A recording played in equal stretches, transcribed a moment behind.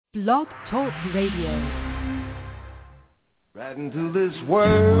Blog Talk Radio. Right into this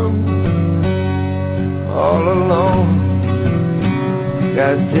world, all alone.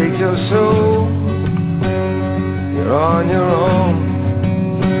 Gotta take your soul, you're on your own.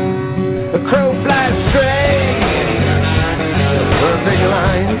 The crow flies straight, the perfect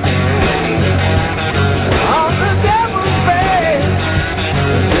line. On the devil's face,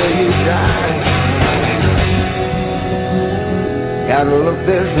 until you die. Gotta look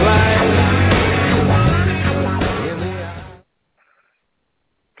this life.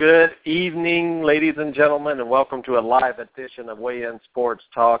 Good evening, ladies and gentlemen, and welcome to a live edition of Weigh In Sports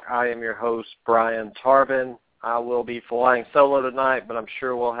Talk. I am your host, Brian Tarbin. I will be flying solo tonight, but I'm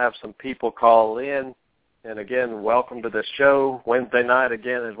sure we'll have some people call in. And again, welcome to the show. Wednesday night,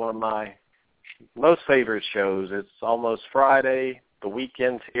 again, is one of my most favorite shows. It's almost Friday. The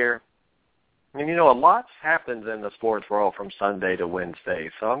weekend's here. And, you know, a lot happens in the sports world from Sunday to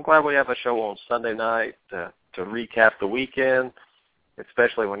Wednesday. So I'm glad we have a show on Sunday night to recap the weekend,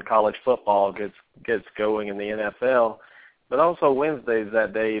 especially when college football gets going in the NFL. But also Wednesday's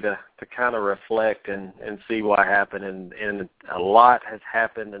that day to kind of reflect and see what happened. And a lot has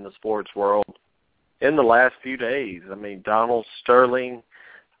happened in the sports world in the last few days. I mean, Donald Sterling,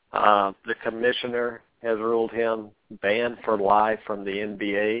 the commissioner, has ruled him banned for life from the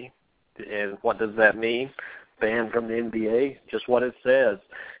NBA. And what does that mean? Banned from the NBA? Just what it says.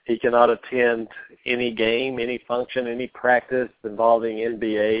 He cannot attend any game, any function, any practice involving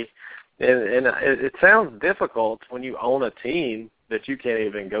NBA. And it sounds difficult when you own a team that you can't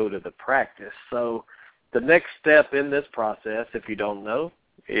even go to the practice. So the next step in this process, if you don't know,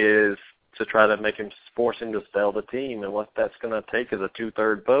 is to try to force him to sell the team. And what that's going to take is a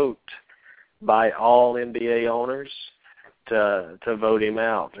 2/3 vote by all NBA owners to vote him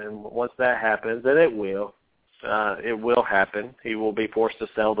out. And once that happens, and it will happen, he will be forced to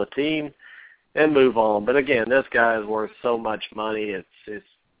sell the team and move on. But again, this guy is worth so much money, it's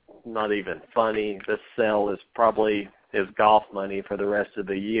not even funny. The sell is probably his golf money for the rest of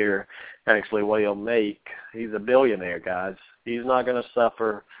the year, actually what he'll make. He's a billionaire, guys. He's not going to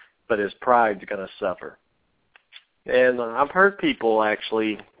suffer, but his pride's going to suffer. And I've heard people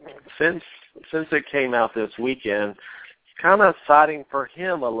actually, since it came out this weekend, kind of siding for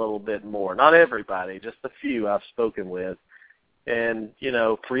him a little bit more. Not everybody, just a few I've spoken with. And, you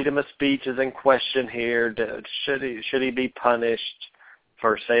know, freedom of speech is in question here. Should he be punished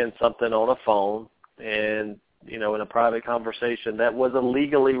for saying something on a phone and, you know, in a private conversation that was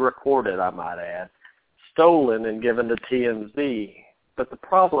illegally recorded, I might add, stolen and given to TMZ. But the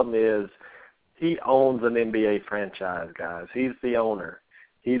problem is he owns an NBA franchise, guys. He's the owner.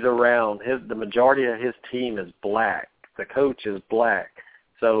 He's around. The majority of his team is black. The coach is black.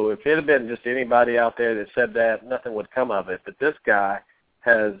 So if it had been just anybody out there that said that, nothing would come of it. But this guy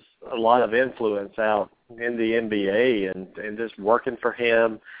has a lot of influence out in the NBA and just working for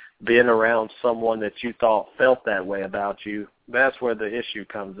him, being around someone that you thought felt that way about you, that's where the issue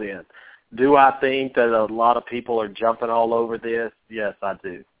comes in. Do I think that a lot of people are jumping all over this? Yes, I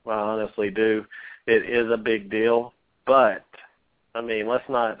do. I honestly do. It is a big deal. But, I mean, let's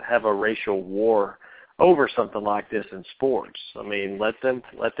not have a racial war over something like this in sports. I mean, let them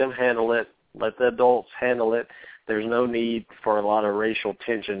handle it. Let the adults handle it. There's no need for a lot of racial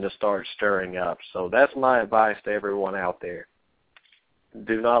tension to start stirring up. So that's my advice to everyone out there.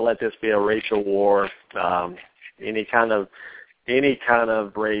 Do not let this be a racial war. Any kind of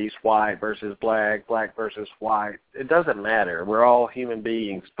race, white versus black, black versus white. It doesn't matter. We're all human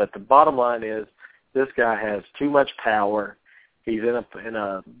beings. But the bottom line is this guy has too much power. He's in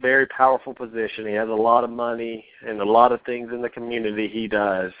a very powerful position. He has a lot of money and a lot of things in the community he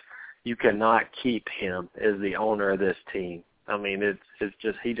does. You cannot keep him as the owner of this team. I mean, it's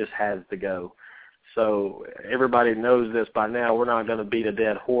just he just has to go. So everybody knows this by now. We're not going to beat a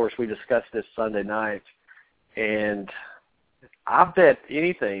dead horse. We discussed this Sunday night. And I bet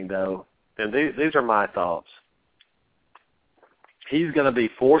anything, though, and these are my thoughts, he's going to be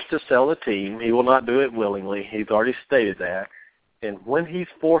forced to sell the team. He will not do it willingly. He's already stated that. And when he's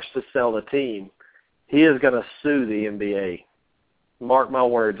forced to sell the team, he is going to sue the NBA. Mark my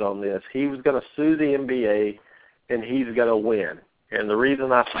words on this. He was going to sue the NBA, and he's going to win. And the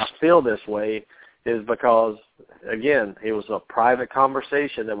reason I feel this way is because, again, it was a private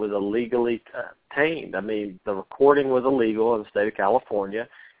conversation that was illegally obtained. I mean, the recording was illegal in the state of California.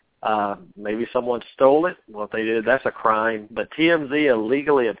 Maybe someone stole it. Well, if they did, that's a crime. But TMZ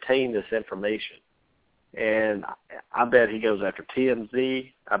illegally obtained this information. And I bet he goes after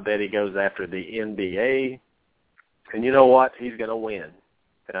TMZ. I bet he goes after the NBA. And you know what? He's going to win.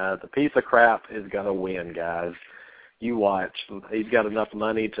 The piece of crap is going to win, guys. you watch. He's got enough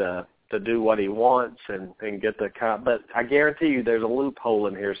money to do what he wants and get the but I guarantee you there's a loophole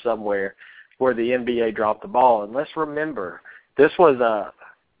in here somewhere where the NBA dropped the ball. And let's remember, this was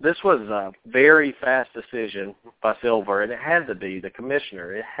a very fast decision by Silver, and it had to be the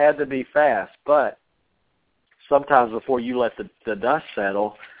commissioner. It had to be fast, but sometimes before you let the dust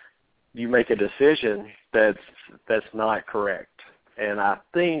settle, you make a decision that's not correct. And I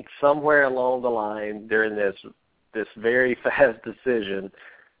think somewhere along the line during this very fast decision,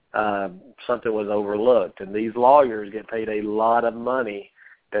 something was overlooked. And these lawyers get paid a lot of money.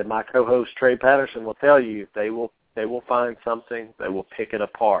 And my co-host Trey Patterson will tell you they will find something. They will pick it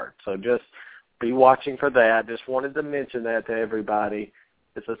apart. So just be watching for that. Just wanted to mention that to everybody.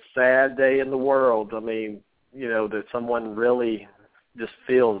 It's a sad day in the world. I mean, that someone really just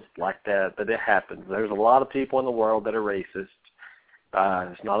feels like that, but it happens. There's a lot of people in the world that are racist.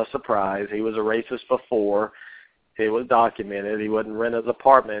 It's not a surprise. He was a racist before. It was documented. He wouldn't rent his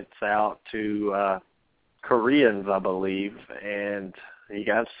apartments out to Koreans, I believe, and he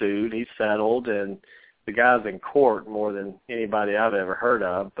got sued. He settled, and the guy's in court more than anybody I've ever heard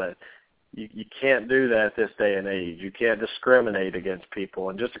of, but you can't do that this day and age. You can't discriminate against people.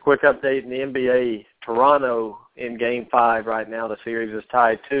 And just a quick update in the NBA, Toronto in Game 5 right now. The series is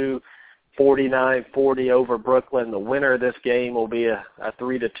tied 49-40 over Brooklyn. The winner of this game will be a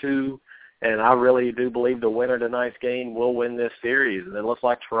 3-2, and I really do believe the winner of tonight's game will win this series. And it looks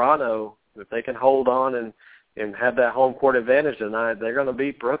like Toronto, if they can hold on and have that home court advantage tonight, they're going to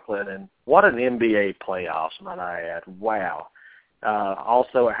beat Brooklyn. And what an NBA playoffs, might I add. Wow.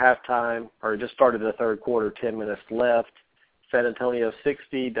 Also at halftime, or just started the third quarter, 10 minutes left. San Antonio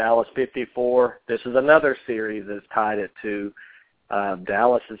 60, Dallas 54. This is another series that's tied at 2.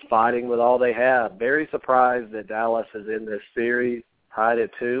 Dallas is fighting with all they have. Very surprised that Dallas is in this series, tied at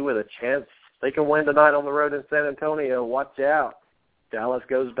 2 with a chance they can win tonight on the road in San Antonio. Watch out. Dallas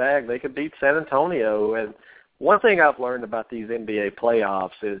goes back. They could beat San Antonio. And one thing I've learned about these NBA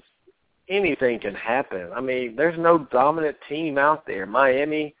playoffs is anything can happen. I mean, there's no dominant team out there.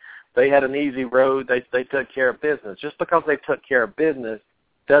 Miami, they had an easy road. They took care of business. Just because they took care of business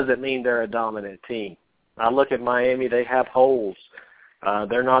doesn't mean they're a dominant team. I look at Miami, they have holes.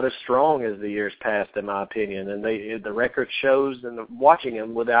 They're not as strong as the years past, in my opinion. And the record shows, and watching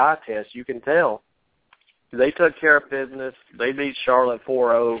them with the eye test, you can tell. They took care of business. They beat Charlotte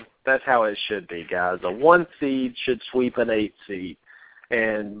 4-0. That's how it should be, guys. A 1 seed should sweep an 8 seed.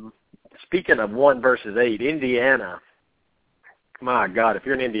 And speaking of 1 versus 8, Indiana, my God, if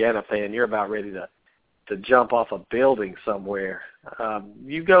you're an Indiana fan, you're about ready to jump off a building somewhere.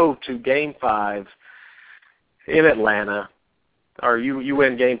 You go to Game 5 in Atlanta, or you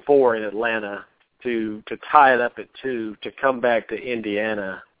win Game 4 in Atlanta to tie it up at 2, to come back to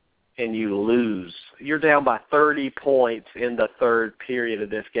Indiana, and you lose. You're down by 30 points in the third period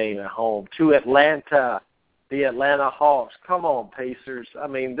of this game at home to Atlanta, the Atlanta Hawks. Come on, Pacers. I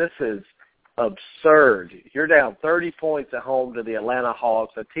mean, this is absurd. You're down 30 points at home to the Atlanta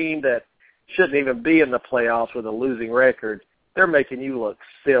Hawks, a team that shouldn't even be in the playoffs with a losing record. They're making you look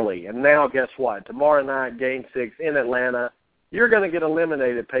silly. And now guess what? Tomorrow night, Game 6 in Atlanta, you're going to get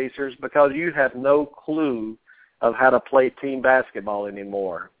eliminated, Pacers, because you have no clue of how to play team basketball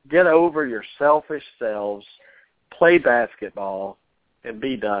anymore. Get over your selfish selves, play basketball, and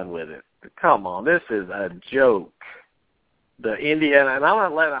be done with it. Come on, this is a joke. The Indiana, and I'm an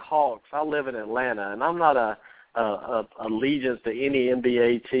Atlanta Hawks. I live in Atlanta, and I'm not a allegiance to any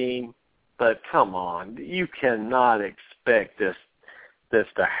NBA team, but come on, you cannot expect this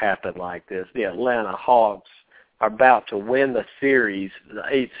to happen like this. The Atlanta Hawks are about to win the series. The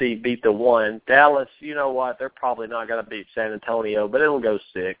 8 seed beat the 1. Dallas, you know what? They're probably not going to beat San Antonio, but it'll go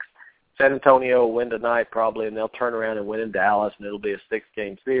 6. San Antonio will win tonight probably, and they'll turn around and win in Dallas, and it'll be a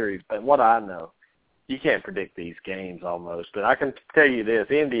 6-game series. But what I know, you can't predict these games almost. But I can tell you this,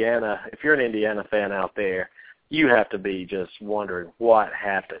 Indiana, if you're an Indiana fan out there, you have to be just wondering what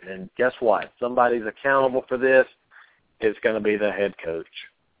happened. And guess what? Somebody's accountable for this. It's going to be the head coach.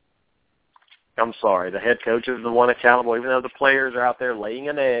 I'm sorry, the head coach is the one accountable, even though the players are out there laying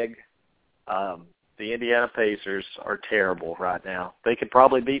an egg. The Indiana Pacers are terrible right now. They could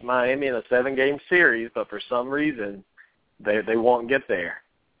probably beat Miami in a 7-game series, but for some reason, they won't get there.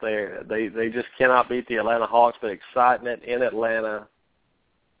 They just cannot beat the Atlanta Hawks, but excitement in Atlanta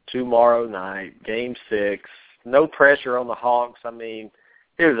tomorrow night, Game 6. No pressure on the Hawks. I mean,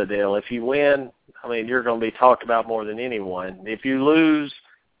 here's the deal. If you win, I mean, you're going to be talked about more than anyone. If you lose,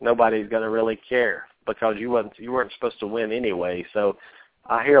 nobody's going to really care because you weren't supposed to win anyway. So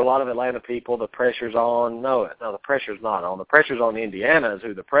I hear a lot of Atlanta people, the pressure's on. No, the pressure's not on. The pressure's on Indiana is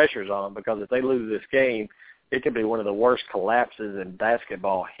who the pressure's on, because if they lose this game, It could be one of the worst collapses in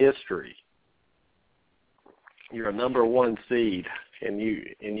basketball history. You're a number 1 seed, and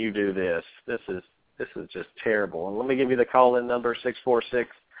you do this. This is just terrible. And let me give you the call-in number,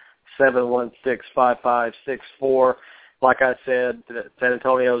 646-716-5564. Like I said, San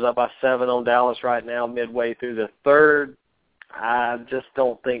Antonio's up by 7 on Dallas right now, midway through the third. I just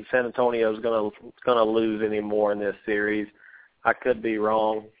don't think San Antonio's gonna lose anymore in this series. I could be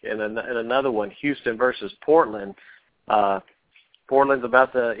wrong. And another one, Houston versus Portland. Portland's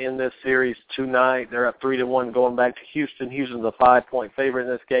about to end this series tonight. They're up 3-1 going back to Houston. Houston's a 5-point favorite in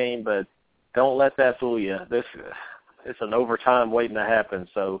this game, but don't let that fool you. It's an overtime waiting to happen.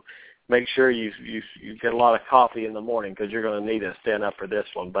 So make sure you get a lot of coffee in the morning because you're going to need to stand up for this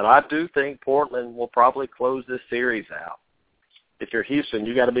one. But I do think Portland will probably close this series out. If you're Houston,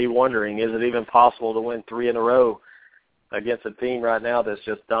 you got to be wondering, is it even possible to win 3 in a row against a team right now that's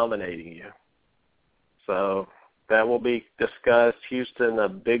just dominating you? So that will be discussed. Houston, a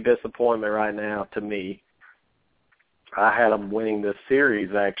big disappointment right now to me. I had them winning this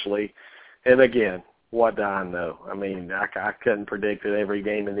series, actually. And again, what do I know? I mean, I couldn't predict that every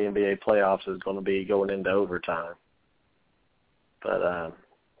game in the NBA playoffs is going to be going into overtime. But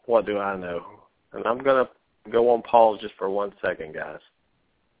what do I know? And I'm going to go on pause just for 1 second, guys.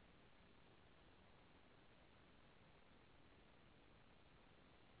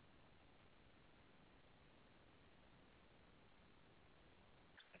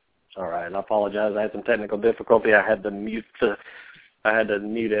 All right, I apologize. I had some technical difficulty. I had to mute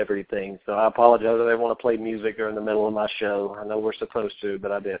everything. So I apologize. I didn't want to play music during the middle of my show. I know we're supposed to,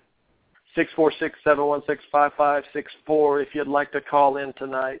 but I did. 646-716-5564 if you'd like to call in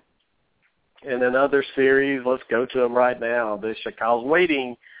tonight. In another series, let's go to them right now. I was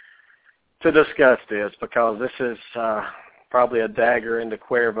waiting to discuss this because this is probably a dagger into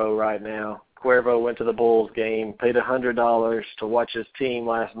Cuervo right now. Cuervo went to the Bulls game, paid $100 to watch his team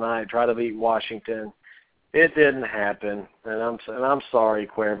last night, try to beat Washington. It didn't happen, and I'm sorry,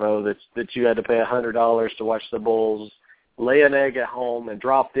 Cuervo, that you had to pay $100 to watch the Bulls lay an egg at home and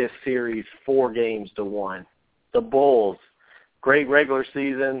drop this series 4-1. The Bulls, great regular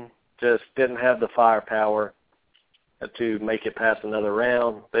season, just didn't have the firepower to make it past another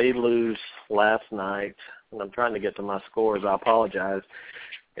round. They lose last night, and I'm trying to get to my scores. I apologize.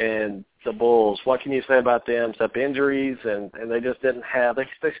 And the Bulls, what can you say about them? Except injuries, and they just didn't have. They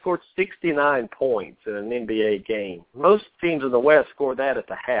scored 69 points in an NBA game. Most teams in the West scored that at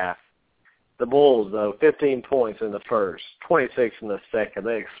the half. The Bulls, though, 15 points in the first, 26 in the second.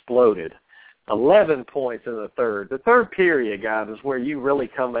 They exploded. 11 points in the third. The third period, guys, is where you really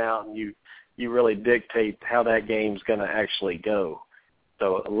come out and you really dictate how that game's going to actually go.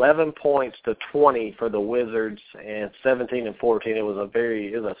 So 11 points to 20 for the Wizards and 17 and 14. It was a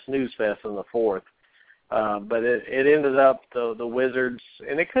snooze fest in the fourth. But it ended up the Wizards,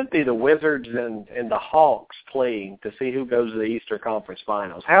 and it could be the Wizards and the Hawks playing to see who goes to the Eastern Conference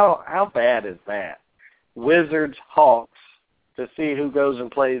Finals. How bad is that? Wizards, Hawks, to see who goes and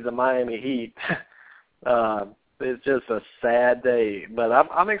plays the Miami Heat. It's just a sad day. But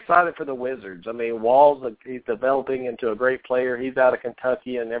I'm excited for the Wizards. I mean, Walls, he's developing into a great player. He's out of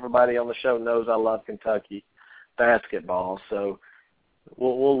Kentucky, and everybody on the show knows I love Kentucky basketball. So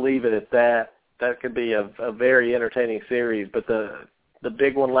we'll leave it at that. That could be a very entertaining series. But the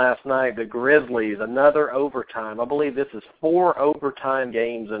big one last night, the Grizzlies, another overtime. I believe this is 4 overtime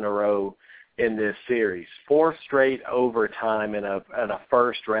games in a row in this series. 4 straight overtime in a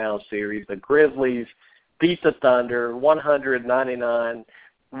first-round series. The Grizzlies beat the Thunder 199.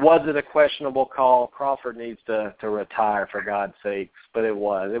 Was it a questionable call? Crawford needs to retire, for God's sakes, but it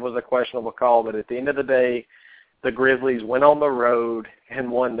was. It was a questionable call, but at the end of the day, the Grizzlies went on the road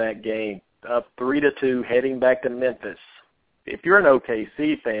and won that game, up 3-2, heading back to Memphis. If you're an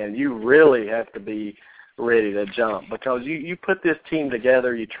OKC fan, you really have to be ready to jump because you put this team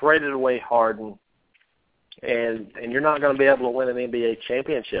together, you traded away Harden, and you're not going to be able to win an NBA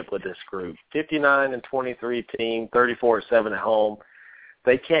championship with this group. 59-23 team, 34-7 at home.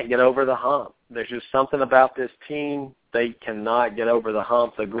 They can't get over the hump. There's just something about this team. They cannot get over the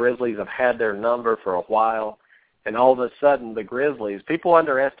hump. The Grizzlies have had their number for a while, and all of a sudden the Grizzlies, people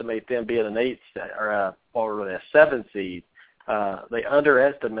underestimate them being an 8 or a 7 seed. They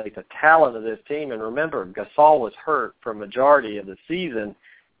underestimate the talent of this team. And remember, Gasol was hurt for a majority of the season.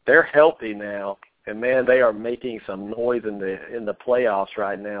 They're healthy now. And, man, they are making some noise in the playoffs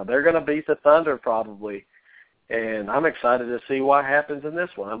right now. They're going to beat the Thunder probably, and I'm excited to see what happens in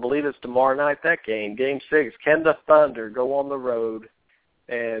this one. I believe it's tomorrow night, that game, Game 6. Can the Thunder go on the road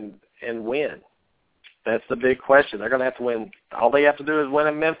and win? That's the big question. They're going to have to win. All they have to do is win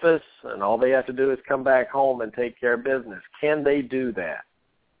in Memphis, and all they have to do is come back home and take care of business. Can they do that?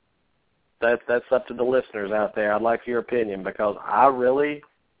 That's up to the listeners out there. I'd like your opinion, because I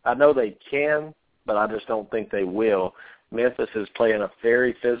know they can, but I just don't think they will. Memphis is playing a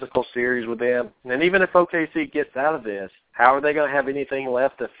very physical series with them. And even if OKC gets out of this, how are they going to have anything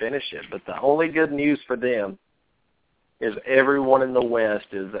left to finish it? But the only good news for them is everyone in the West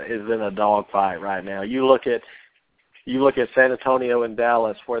is in a dogfight right now. You look at San Antonio and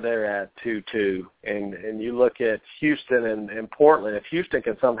Dallas, where they're at 2-2, and you look at Houston and Portland. If Houston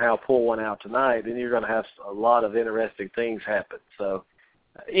can somehow pull one out tonight, then you're going to have a lot of interesting things happen. So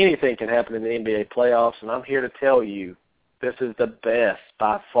anything can happen in the NBA playoffs, and I'm here to tell you this is the best,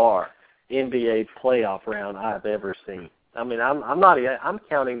 by far, NBA playoff round I've ever seen. I mean, I'm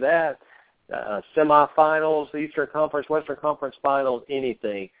counting that. Semifinals, Eastern Conference, Western Conference Finals,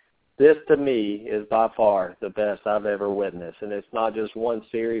 anything. This, to me, is by far the best I've ever witnessed. And it's not just one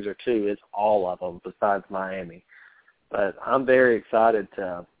series or two. It's all of them besides Miami. But I'm very excited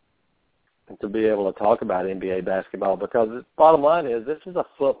to be able to talk about NBA basketball, because the bottom line is this is a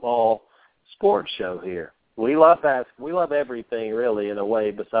football sports show here. We love we love everything, really, in a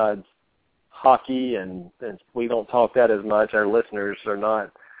way, besides hockey, and we don't talk that as much. Our listeners are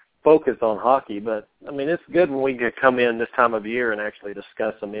not focused on hockey, but, I mean, it's good when we can come in this time of year and actually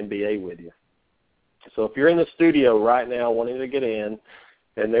discuss some NBA with you. So if you're in the studio right now wanting to get in,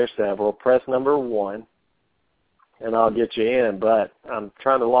 and there's several, press number 1, and I'll get you in. But I'm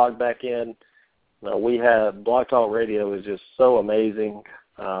trying to log back in. We have Blog Talk Radio is just so amazing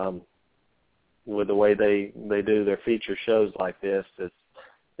with the way they do their feature shows like this.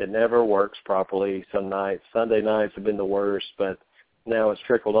 It never works properly some nights. Sunday nights have been the worst, but now it's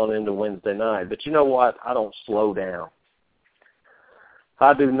trickled on into Wednesday night. But you know what? I don't slow down.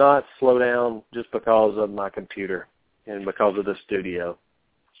 I do not slow down just because of my computer and because of the studio.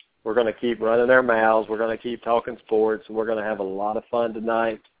 We're going to keep running our mouths. We're going to keep talking sports, and we're going to have a lot of fun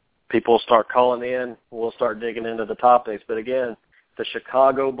tonight. People start calling in. We'll start digging into the topics. But, again, the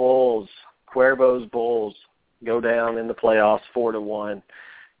Chicago Bulls, Cuervo's Bulls, go down in the playoffs 4-1.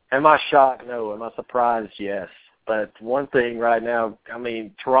 Am I shocked? No. Am I surprised? Yes. But one thing right now, I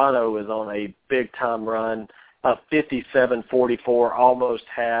mean, Toronto is on a big-time run, up 57-44, almost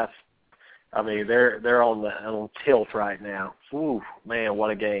half. I mean, they're on tilt right now. Ooh, man, what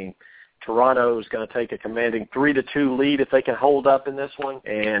a game. Toronto is going to take a commanding 3-2 lead if they can hold up in this one,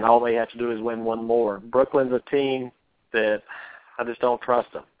 and all they have to do is win one more. Brooklyn's a team that I just don't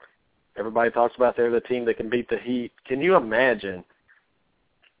trust them. Everybody talks about they're the team that can beat the Heat. Can you imagine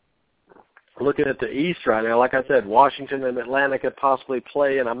looking at the East right now? Like I said, Washington and Atlanta could possibly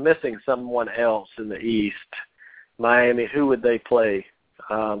play, and I'm missing someone else in the East. Miami, who would they play?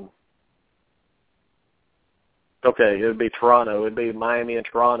 Okay, it would be Toronto. It would be Miami and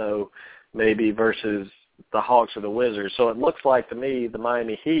Toronto maybe versus the Hawks or the Wizards. So it looks like to me the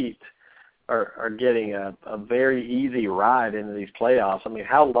Miami Heat are getting a very easy ride into these playoffs. I mean,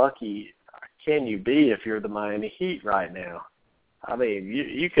 how lucky can you be if you're the Miami Heat right now? I mean,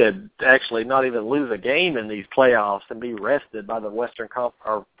 you could actually not even lose a game in these playoffs and be rested by the Western Conference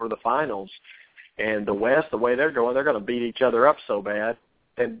or for the finals. And the West, the way they're going to beat each other up so bad.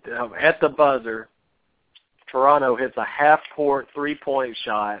 And at the buzzer, Toronto hits a half-court three-point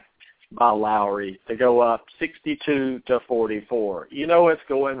shot by Lowry to go up 62-44. You know it's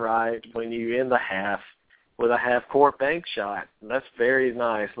going right when you end the half with a half-court bank shot. And that's very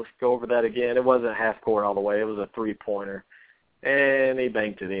nice. Let's go over that again. It wasn't half-court all the way. It was a three-pointer. And he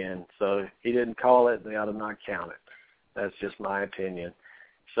banked it in. So he didn't call it, and they ought to not count it. That's just my opinion.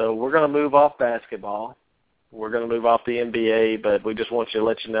 So we're going to move off basketball. We're going to move off the NBA, but we just want you to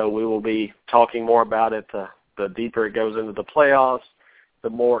let you know we will be talking more about it. The deeper it goes into the playoffs, the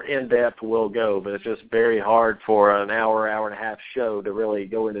more in-depth we'll go. But it's just very hard for an hour and a half show to really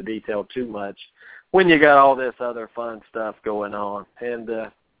go into detail too much when you got all this other fun stuff going on. And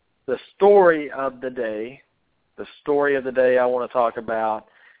the story of the day I want to talk about,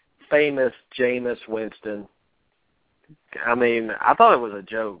 famous Jameis Winston. I mean, I thought it was a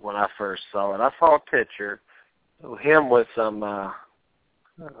joke when I first saw it. I saw a picture of him with some,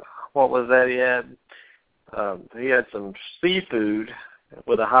 what was that he had some seafood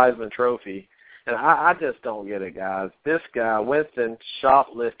with a Heisman Trophy. And I just don't get it, guys. This guy, Winston,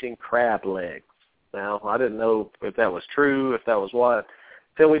 shoplifting crab legs. Now, I didn't know if that was true, if that was what,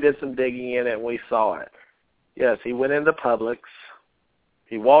 until we did some digging in it and we saw it. Yes, he went into Publix.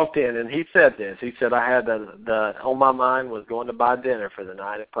 He walked in, and he said this. He said, I had on my mind was going to buy dinner for the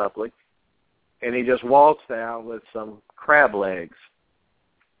night at Publix. And he just walks out with some crab legs.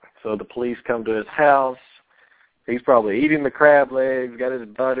 So the police come to his house. He's probably eating the crab legs, got his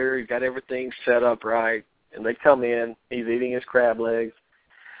butter, he's got everything set up right. And they come in, he's eating his crab legs.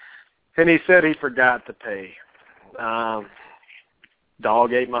 And he said he forgot to pay.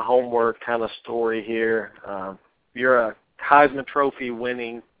 Dog ate my homework kind of story here. You're a Heisman Trophy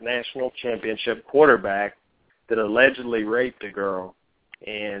winning national championship quarterback that allegedly raped a girl,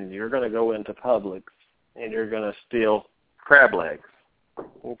 and you're going to go into Publix and you're going to steal crab legs.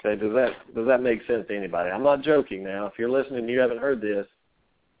 Okay, does that make sense to anybody? I'm not joking now. If you're listening and you haven't heard this,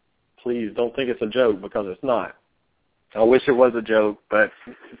 please don't think it's a joke, because it's not. I wish it was a joke, but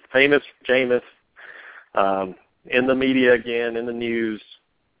famous Jameis, in the media again, in the news,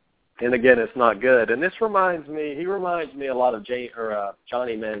 and again, it's not good. And he reminds me a lot of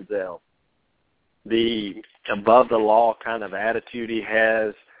Johnny Manziel, the above the law kind of attitude he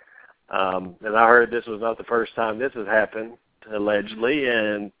has. And I heard this was not the first time this has happened, allegedly.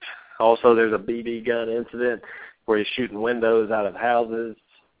 And also there's a BB gun incident where he's shooting windows out of houses.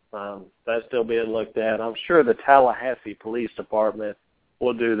 That's still being looked at. I'm sure the Tallahassee Police Department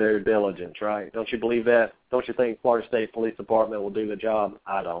will do their diligence, right? Don't you believe that? Don't you think Florida State Police Department will do the job?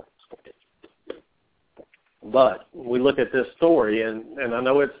 I don't. But we look at this story, and I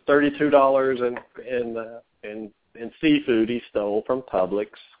know it's $32 in seafood he stole from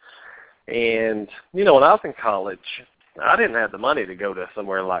Publix. And, when I was in college, I didn't have the money to go to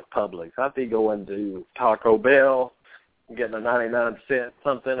somewhere like Publix. I'd be going to Taco Bell, getting a 99-cent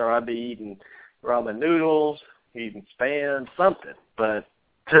something, or I'd be eating ramen noodles, eating Spam, something. But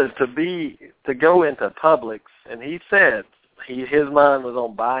to go into Publix, and he said his mind was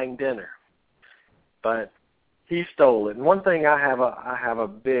on buying dinner, but he stole it. And one thing I have a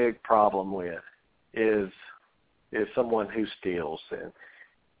big problem with is someone who steals, and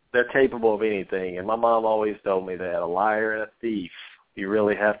they're capable of anything. And my mom always told me that a liar and a thief, you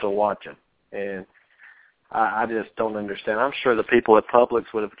really have to watch them. And I just don't understand. I'm sure the people at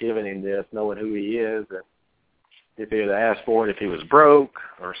Publix would have given him this, knowing who he is, and if he had asked for it, if he was broke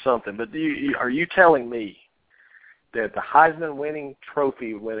or something. But are you telling me that the Heisman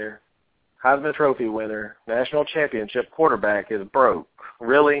Trophy winner, national championship quarterback is broke?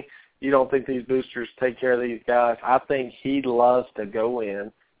 Really? You don't think these boosters take care of these guys? I think he loves to go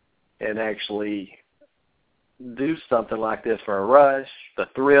in and actually do something like this for a rush, the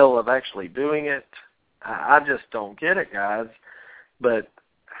thrill of actually doing it. I just don't get it, guys. But,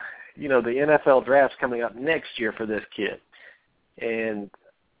 the NFL draft's coming up next year for this kid. And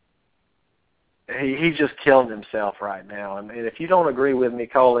he's just killing himself right now. I mean, if you don't agree with me,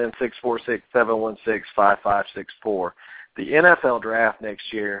 call in 646-716-5564. The NFL draft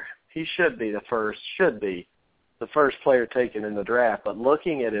next year, he should be the first player taken in the draft. But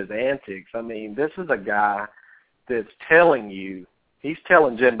looking at his antics, I mean, this is a guy that's he's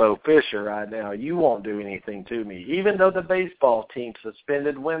telling Jimbo Fisher right now, you won't do anything to me. Even though the baseball team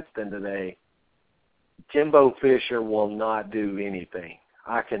suspended Winston today, Jimbo Fisher will not do anything.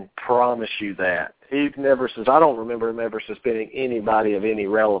 I can promise you that. I don't remember him ever suspending anybody of any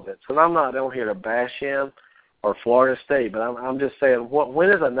relevance. And I'm not on here to bash him or Florida State, but I'm just saying, when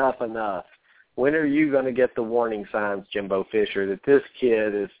is enough enough? When are you going to get the warning signs, Jimbo Fisher, that this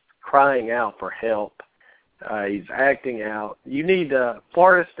kid is crying out for help? He's acting out. You need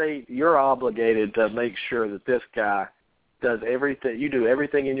Florida State, you're obligated to make sure that this guy does everything. You do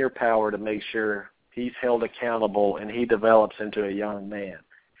everything in your power to make sure he's held accountable and he develops into a young man.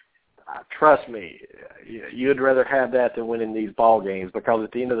 Trust me, you'd rather have that than winning these ball games, because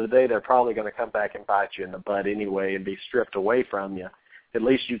at the end of the day, they're probably going to come back and bite you in the butt anyway and be stripped away from you. At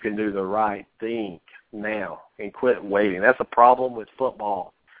least you can do the right thing now and quit waiting. That's a problem with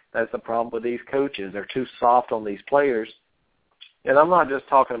football. That's the problem with these coaches. They're too soft on these players. And I'm not just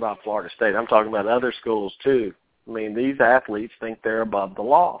talking about Florida State. I'm talking about other schools too. I mean, these athletes think they're above the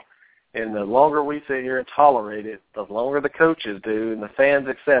law. And the longer we sit here and tolerate it, the longer the coaches do and the fans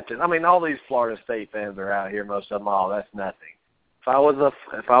accept it. I mean, all these Florida State fans are out here, most of them all. That's nothing. If I was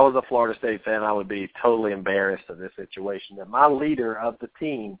a Florida State fan, I would be totally embarrassed of this situation, that my leader of the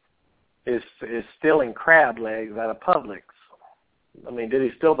team is stealing crab legs out of Publix. I mean, did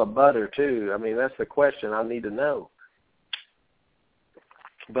he steal the butter too? I mean, that's the question I need to know.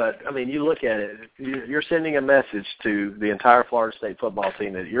 But, I mean, you look at it, you're sending a message to the entire Florida State football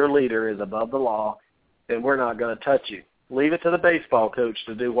team that your leader is above the law and we're not going to touch you. Leave it to the baseball coach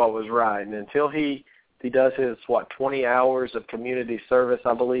to do what was right. And until he does his, 20 hours of community service,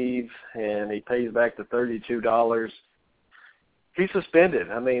 I believe, and he pays back the $32, he's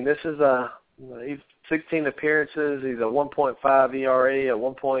suspended. I mean, this is he's 16 appearances. He's a 1.5 ERA, a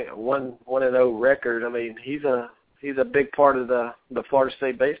 1.1-0 record. I mean, he's a he's a big part of the Florida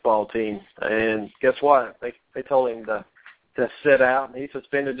State baseball team. And guess what? They told him to sit out, and he's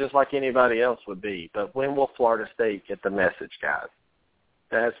suspended just like anybody else would be. But when will Florida State get the message, guys?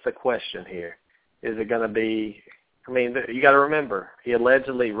 That's the question here. Is it going to be – I mean, you got to remember, he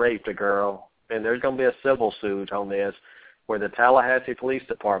allegedly raped a girl, and there's going to be a civil suit on this where the Tallahassee Police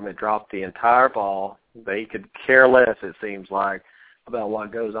Department dropped the entire ball. They could care less, it seems like, about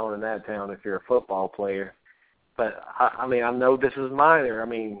what goes on in that town if you're a football player. But, I mean, I know this is minor. I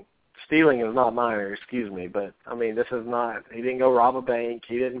mean, stealing is not minor, excuse me. But, I mean, this is not – he didn't go rob a bank.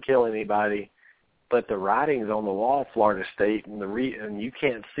 He didn't kill anybody. But the writing's on the wall, Florida State, and and you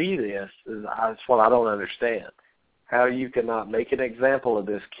can't see this. That's what I don't understand. How you cannot make an example of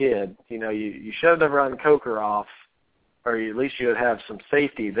this kid. You know, you should have run Coker off, or at least you would have some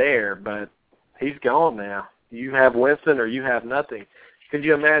safety there, but he's gone now. You have Winston or you have nothing. Could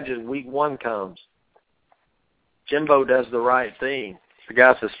you imagine week 1 comes, Jimbo does the right thing. The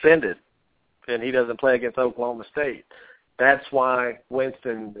guy's suspended, and he doesn't play against Oklahoma State. That's why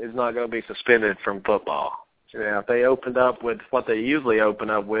Winston is not going to be suspended from football. You know, if they opened up with what they usually open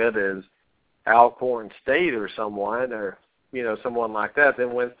up with is Alcorn State or someone, or, you know, someone like that,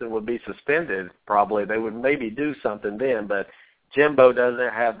 then Winston would be suspended probably. They would maybe do something then, but Jimbo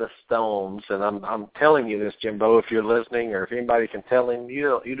doesn't have the stones, and I'm telling you this, Jimbo, if you're listening or if anybody can tell him,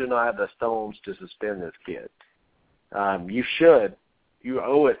 you do not have the stones to suspend this kid. You should. You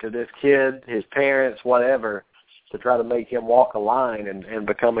owe it to this kid, his parents, whatever, to try to make him walk a line and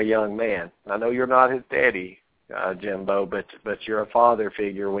become a young man. I know you're not his daddy, Jimbo, but you're a father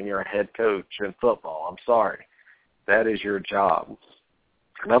figure when you're a head coach in football. I'm sorry. That is your job.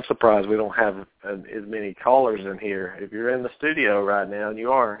 And I'm surprised we don't have as many callers in here. If you're in the studio right now, and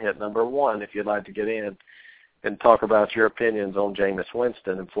you are, hit number 1 if you'd like to get in and talk about your opinions on Jameis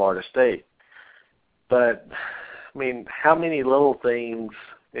Winston and Florida State. But, I mean, how many little things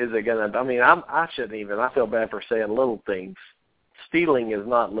is it going to – I mean, I shouldn't even – I feel bad for saying little things. Stealing is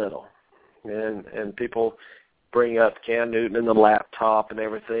not little. And people bring up Cam Newton and the laptop and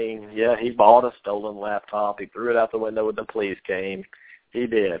everything. Yeah, he bought a stolen laptop. He threw it out the window when the police came. He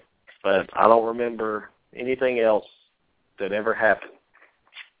did. But I don't remember anything else that ever happened.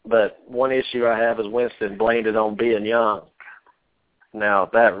 But one issue I have is Winston blamed it on being young. Now,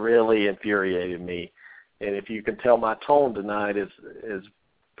 that really infuriated me. And if you can tell, my tone tonight is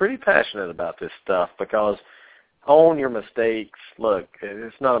pretty passionate about this stuff, because own your mistakes. Look,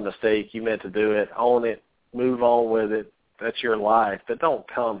 it's not a mistake. You meant to do it. Own it. Move on with it. That's your life. But don't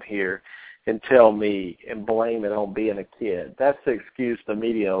come here and tell me and blame it on being a kid. That's the excuse the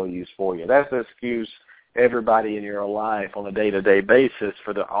media will use for you. That's the excuse everybody in your life on a day-to-day basis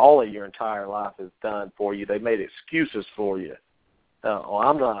for all of your entire life has done for you. They made excuses for you.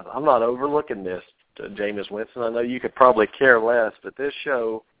 I'm not overlooking this, Jameis Winston. I know you could probably care less, but this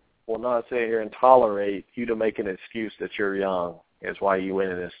show will not sit here and tolerate you to make an excuse that you're young. Is why you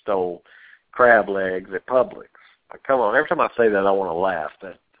went in and stole crab legs at Publix. Come on, every time I say that, I want to laugh.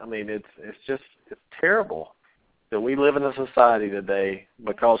 It's terrible that we live in a society today,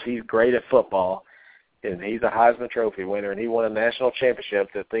 because he's great at football and he's a Heisman Trophy winner and he won a national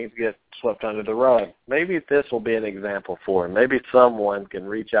championship, that things get swept under the rug. Maybe this will be an example for him. Maybe someone can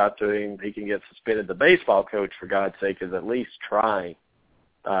reach out to him. He can get suspended. The baseball coach, for God's sake, is at least trying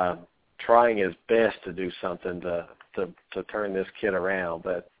his best to do something to turn this kid around.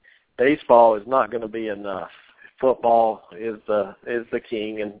 But baseball is not going to be enough. Football is the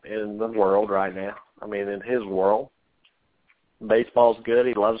king in the world right now. I mean, in his world, baseball's good.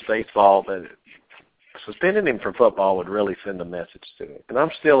 He loves baseball, but suspending him from football would really send a message to him. And I'm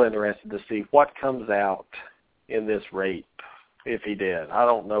still interested to see what comes out in this rape, if he did. I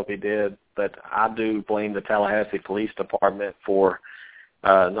don't know if he did, but I do blame the Tallahassee Police Department for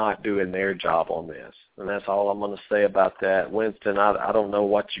not doing their job on this. And that's all I'm going to say about that. Winston, I don't know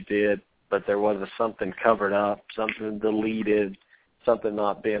what you did, but there was something covered up, something deleted, something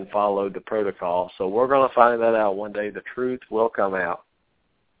not being followed, the protocol. So we're going to find that out one day. The truth will come out.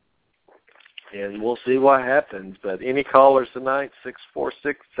 And we'll see what happens. But any callers tonight,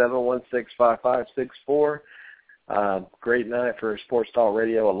 646-716-5564. Great night for Sports Talk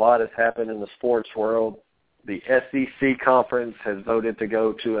Radio. A lot has happened in the sports world. The SEC conference has voted to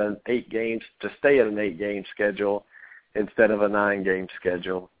go to stay at an 8-game schedule instead of a 9-game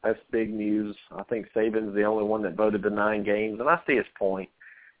schedule. That's big news. I think Saban's the only one that voted the 9 games, and I see his point.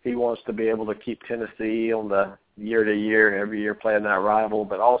 He wants to be able to keep Tennessee on the year-to-year, every year playing that rival,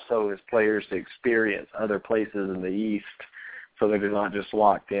 but also his players to experience other places in the East so that they're not just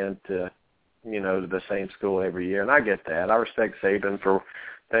locked into, to the same school every year. And I get that. I respect Saban for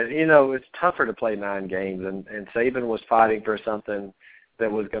But, it's tougher to play 9 games, and Saban was fighting for something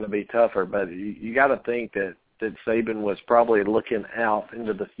that was going to be tougher. But you got to think that Saban was probably looking out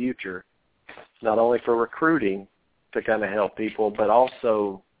into the future, not only for recruiting to kind of help people, but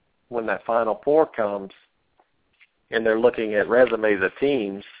also when that Final Four comes and they're looking at resumes of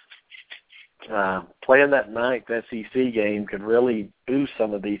teams, playing that 9th SEC game could really boost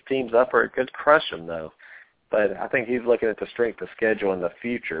some of these teams up, or it could crush them, though. But I think he's looking at the strength of schedule in the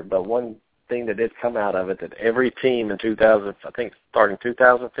future. But one thing that did come out of it, that every team in starting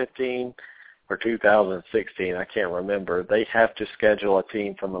 2015 or 2016, I can't remember, they have to schedule a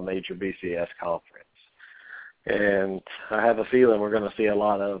team from a major BCS conference. And I have a feeling we're going to see a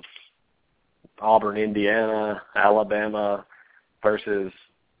lot of Auburn, Indiana, Alabama versus,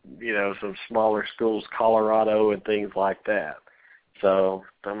 some smaller schools, Colorado and things like that. So,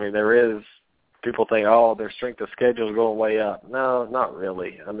 people think, their strength of schedule is going way up. No, not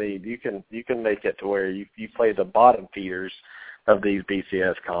really. You can make it to where you play the bottom feeders of these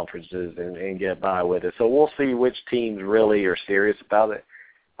BCS conferences and get by with it. So we'll see which teams really are serious about it.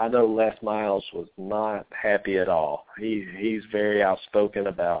 I know Les Miles was not happy at all. He's very outspoken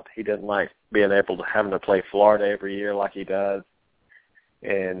about he didn't like being able to having to play Florida every year like he does.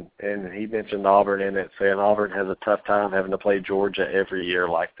 And he mentioned Auburn in it, saying Auburn has a tough time having to play Georgia every year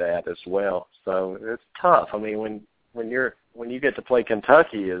like that as well. So it's tough. When you get to play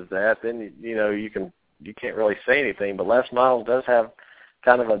Kentucky as that, then you can't really say anything. But Les Miles does have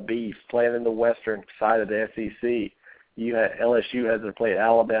kind of a beef playing in the western side of the SEC. LSU has to play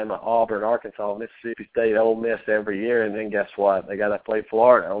Alabama, Auburn, Arkansas, Mississippi State, Ole Miss every year, and then guess what? They got to play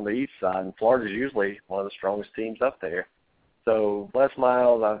Florida on the east side, and Florida's usually one of the strongest teams up there. So Les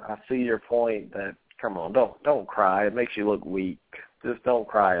Miles, I see your point that, come on, don't cry. It makes you look weak. Just don't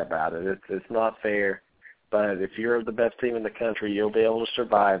cry about it. It's not fair. But if you're the best team in the country, you'll be able to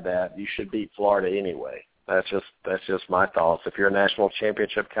survive that. You should beat Florida anyway. That's just my thoughts. If you're a national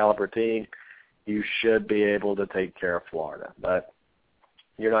championship caliber team, you should be able to take care of Florida. But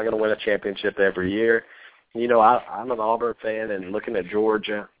you're not going to win a championship every year. I'm an Auburn fan, and looking at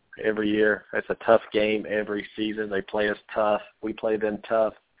Georgia every year, it's a tough game every season. They play us tough. We play them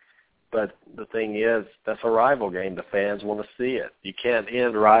tough. But the thing is, that's a rival game. The fans want to see it. You can't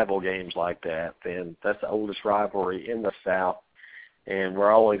end rival games like that. And that's the oldest rivalry in the South. And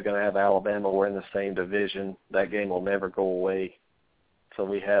we're always going to have Alabama. We're in the same division. That game will never go away. So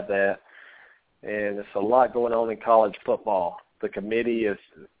we have that. And it's a lot going on in college football. The committee is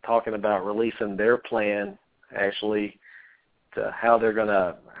talking about releasing their plan, actually, to how they're going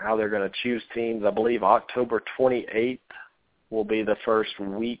to choose teams. I believe October 28th will be the first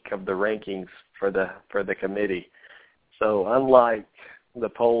week of the rankings for the committee. So unlike the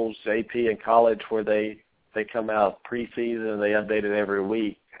polls, AP and college, where they come out preseason and they update it every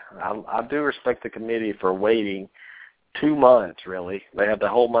week, I do respect the committee for waiting 2 months, really. They have the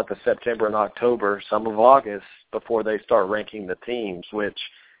whole month of September and October, some of August, before they start ranking the teams, which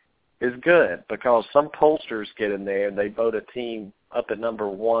is good because some pollsters get in there and they vote a team up at number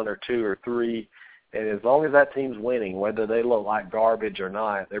 1 or 2 or 3, and as long as that team's winning, whether they look like garbage or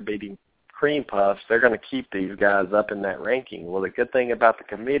not, they're beating cream puffs, they're going to keep these guys up in that ranking. Well, the good thing about the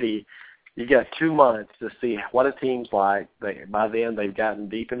committee, you got 2 months to see what a team's like. By then, they've gotten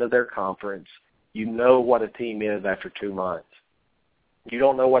deep into their conference. You know what a team is after 2 months. You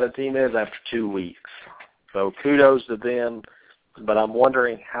don't know what a team is after 2 weeks. So kudos to them, but I'm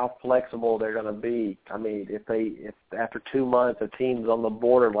wondering how flexible they're going to be. If after 2 months a team's on the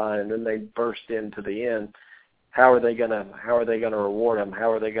borderline and then they burst into the end, how are they going to reward them?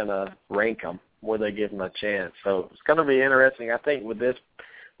 How are they going to rank them? Will they give them a chance? So it's going to be interesting. I think with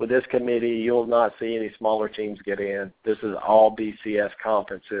this committee, you'll not see any smaller teams get in. This is all BCS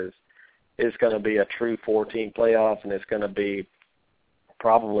conferences. It's going to be a true 4-team playoff, and it's going to be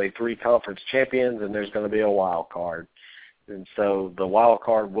probably 3 conference champions, and there's going to be a wild card. And so the wild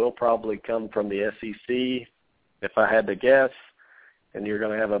card will probably come from the SEC, if I had to guess, and you're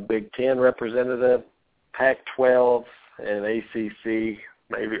going to have a Big Ten representative, Pac-12, and ACC.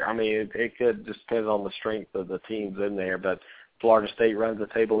 Maybe, it could just depend on the strength of the teams in there, but Florida State runs the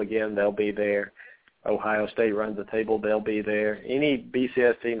table again, they'll be there. Ohio State runs the table, they'll be there. Any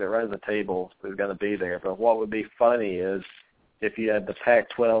BCS team that runs the table is going to be there. But what would be funny is if you had the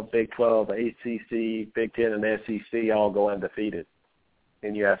Pac-12, Big 12, ACC, Big Ten, and SEC all go undefeated,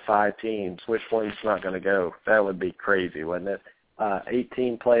 and you have 5 teams, which one's not going to go? That would be crazy, wouldn't it?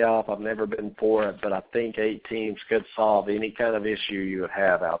 18 playoff, I've never been for it, but I think 8 teams could solve any kind of issue you would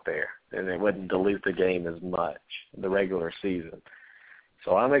have out there, and it wouldn't dilute the game as much, the regular season.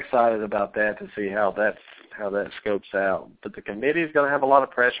 So I'm excited about that to see how how that scopes out. But the committee is going to have a lot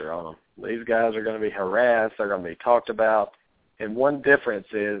of pressure on them. These guys are going to be harassed. They're going to be talked about. And one difference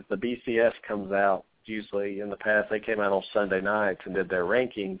is the BCS comes out, usually in the past they came out on Sunday nights and did their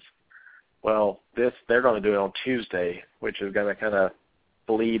rankings. Well, they're going to do it on Tuesday, which is going to kind of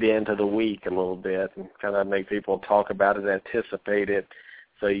bleed into the week a little bit and kind of make people talk about it, anticipate it.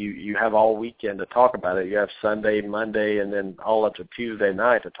 So you have all weekend to talk about it. You have Sunday, Monday, and then all up to Tuesday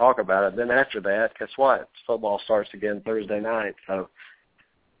night to talk about it. Then after that, guess what? Football starts again Thursday night. So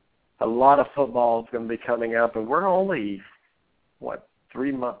a lot of football is going to be coming up, and we're only,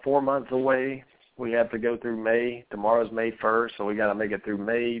 4 months away. We have to go through May. Tomorrow's May 1st, so we got to make it through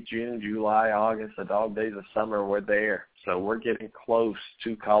May, June, July, August, the dog days of summer. We're there. So we're getting close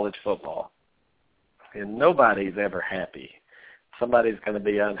to college football, and nobody's ever happy. Somebody's going to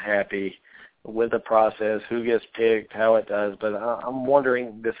be unhappy with the process, who gets picked, how it does. But I'm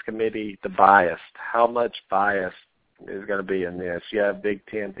wondering, this committee, the bias, how much bias is going to be in this? You have Big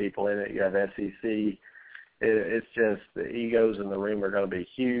Ten people in it. You have SEC. It's just the egos in the room are going to be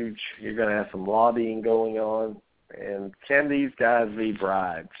huge. You're going to have some lobbying going on. And can these guys be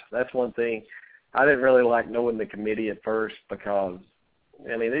bribed? That's one thing. I didn't really like knowing the committee at first because,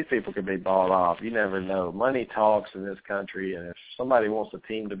 I mean, these people could be bought off. You never know. Money talks in this country, and if somebody wants a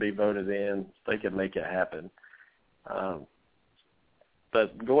team to be voted in, they can make it happen. But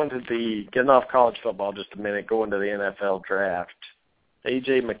getting off college football just a minute, going to the NFL draft,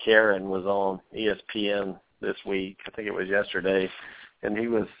 A.J. McCarron was on ESPN this week, I think it was yesterday, and he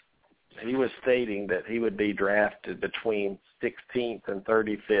was stating that he would be drafted between 16th and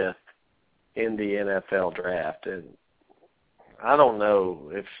 35th in the NFL draft. And I don't know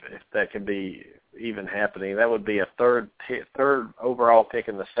if that could be even happening. That would be a third overall pick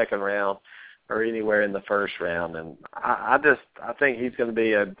in the second round or anywhere in the first round. And I think he's going to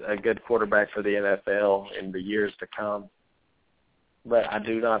be a good quarterback for the NFL in the years to come. But I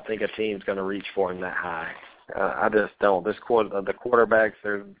do not think a team's going to reach for him that high. I just don't. The quarterbacks,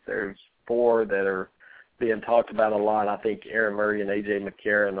 there's 4 that are being talked about a lot. I think Aaron Murray and A.J.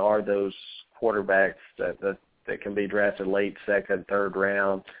 McCarron are those quarterbacks that can be drafted late second, third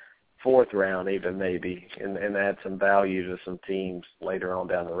round, fourth round even maybe, and add some value to some teams later on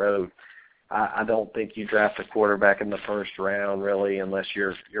down the road. I don't think you draft a quarterback in the first round really unless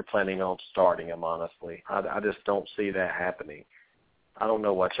you're planning on starting him, honestly. I just don't see that happening. I don't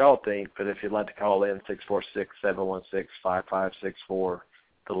know what y'all think, but if you'd like to call in, 646-716-5564.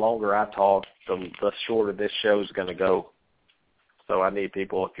 The longer I talk, the shorter this show's going to go. So I need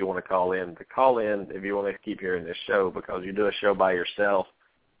people, if you want to call in if you want to keep hearing this show, because you do a show by yourself.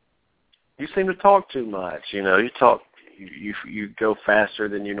 You seem to talk too much. You go faster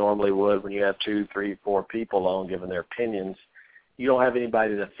than you normally would when you have 2, 3, 4 people on giving their opinions. You don't have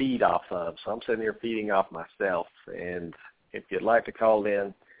anybody to feed off of. So I'm sitting here feeding off myself. And if you'd like to call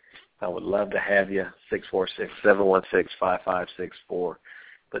in, I would love to have you, 646-716-5564.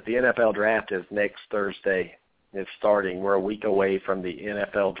 But the NFL draft is next Thursday. It's starting. We're a week away from the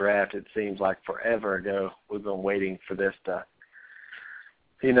NFL draft. It seems like forever ago. We've been waiting for this to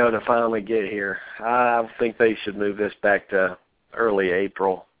finally get here. I think they should move this back to early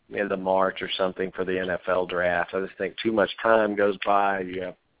April, into March or something for the NFL draft. I just think too much time goes by. You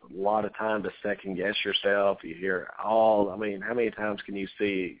have a lot of time to second-guess yourself. You hear how many times can you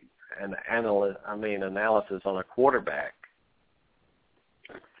see an analysis on a quarterback?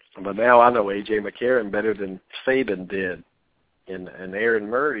 But now I know A.J. McCarron better than Saban did and Aaron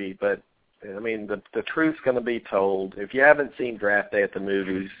Murray. But, the truth's going to be told. If you haven't seen Draft Day at the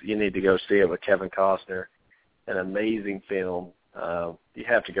movies, you need to go see it with Kevin Costner. An amazing film. You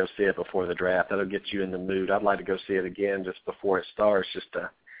have to go see it before the draft. That'll get you in the mood. I'd like to go see it again just before it starts, just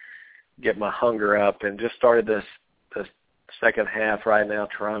to get my hunger up. And just started this second half right now.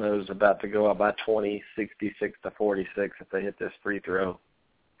 Toronto's about to go up by 20, 66-46 if they hit this free throw.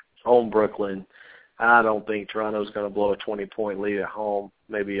 Home Brooklyn. I don't think Toronto's going to blow a 20-point lead at home.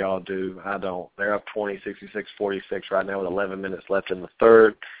 Maybe y'all do. I don't. They're up 20, 66-46 right now with 11 minutes left in the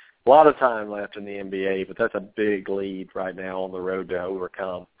third. A lot of time left in the NBA, but that's a big lead right now on the road to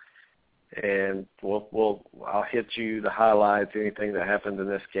overcome. And I'll hit you the highlights, anything that happened in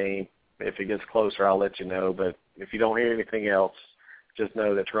this game. If it gets closer, I'll let you know. But if you don't hear anything else, just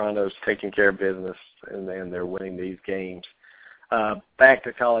know that Toronto's taking care of business and they're winning these games. Back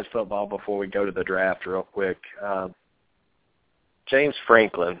to college football before we go to the draft real quick. James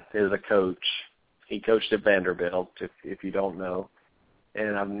Franklin is a coach. He coached at Vanderbilt, if you don't know.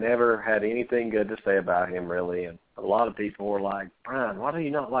 And I've never had anything good to say about him, really. And a lot of people were like, Brian, why do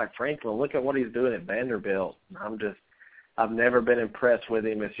you not like Franklin? Look at what he's doing at Vanderbilt. I've never been impressed with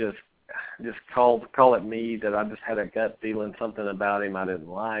him. It's just just call it me, that I just had a gut feeling something about him I didn't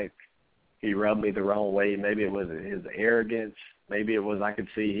like. He rubbed me the wrong way. Maybe it was his arrogance. Maybe it was I could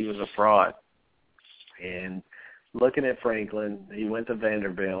see he was a fraud. And looking at Franklin, he went to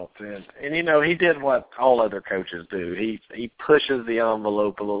Vanderbilt, and you know, he did what all other coaches do. He pushes the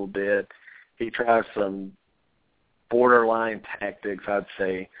envelope a little bit. He tries some borderline tactics, I'd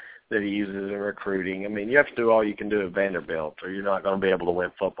say, that he uses in recruiting. I mean, you have to do all you can do at Vanderbilt, or you're not going to be able to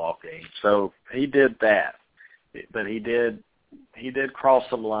win football games. So he did that, but he did cross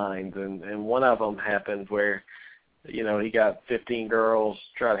some lines, and one of them happened where, you know, he got 15 girls.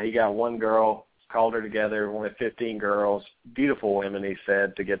 He got one girl, called her together, wanted 15 girls, beautiful women, he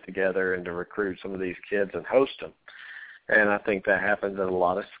said, to get together and to recruit some of these kids and host them. And I think that happens at a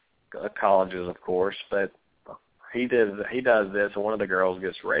lot of colleges, of course, but he does this, and one of the girls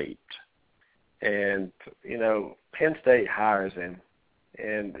gets raped. And, you know, Penn State hires him.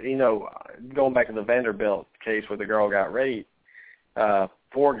 And, you know, going back to the Vanderbilt case where the girl got raped,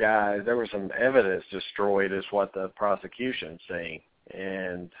 4 guys, there was some evidence destroyed is what the prosecution's saying.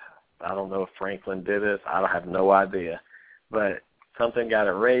 And I don't know if Franklin did it. I have no idea. But something got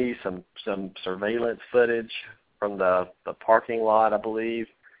erased, some surveillance footage from the parking lot, I believe.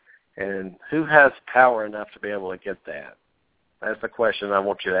 And who has power enough to be able to get that? That's the question I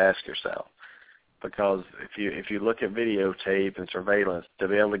want you to ask yourself. Because if you look at videotape and surveillance, to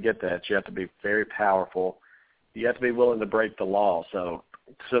be able to get that, you have to be very powerful. You have to be willing to break the law. So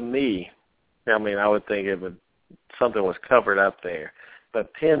to me, I mean, I would think something was covered up there.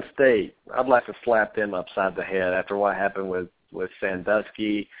 But Penn State, I'd like to slap them upside the head after what happened with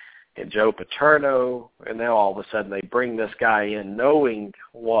Sandusky and Joe Paterno, and now all of a sudden they bring this guy in knowing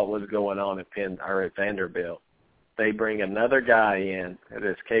what was going on at Vanderbilt. They bring another guy in that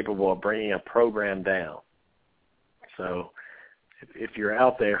is capable of bringing a program down. So if you're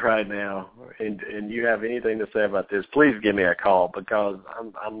out there right now and you have anything to say about this, please give me a call, because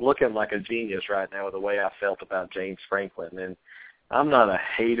I'm looking like a genius right now with the way I felt about James Franklin. And I'm not a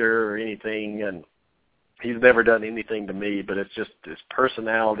hater or anything, and he's never done anything to me, but it's just his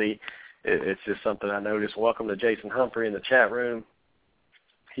personality. It's just something I noticed. Welcome to Jason Humphrey in the chat room.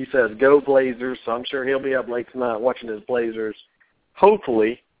 He says, go Blazers, so I'm sure he'll be up late tonight watching his Blazers.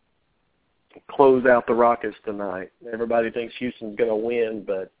 Hopefully close out the Rockets tonight. Everybody thinks Houston's going to win,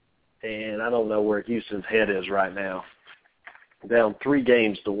 and I don't know where Houston's head is right now. Down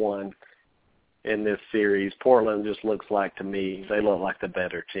 3-1 in this series. Portland just looks like, to me, they look like the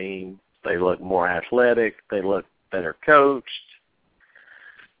better team. They look more athletic. They look better coached.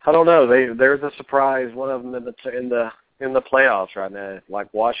 I don't know. There's a surprise. One of them in the playoffs right now,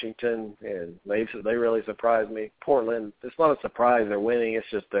 like Washington, and they really surprised me. Portland, it's not a surprise they're winning. It's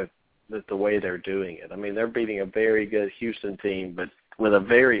just the way they're doing it. I mean, they're beating a very good Houston team, but with a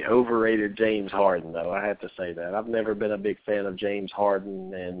very overrated James Harden, though. I have to say that. I've never been a big fan of James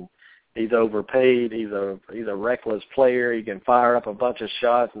Harden, and he's overpaid. He's a reckless player. He can fire up a bunch of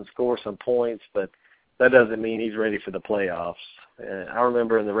shots and score some points, but that doesn't mean he's ready for the playoffs. I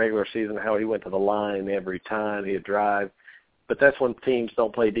remember in the regular season how he went to the line every time he'd drive, but that's when teams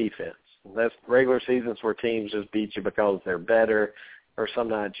don't play defense. That's regular seasons where teams just beat you because they're better, or some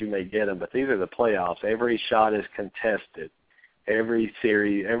nights you may get them, but these are the playoffs. Every shot is contested. Every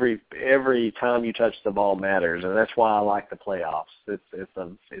series, every time you touch the ball matters, and that's why I like the playoffs.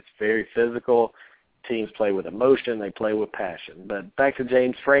 It's very physical. Teams play with emotion. They play with passion. But back to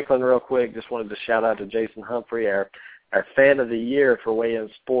James Franklin real quick. Just wanted to shout out to Jason Humphrey, our fan of the year for Weigh In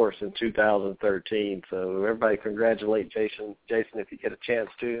Sports in 2013. So everybody congratulate Jason if you get a chance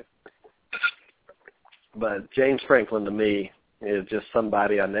to. But James Franklin to me is just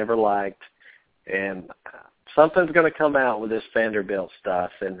somebody I never liked, and something's going to come out with this Vanderbilt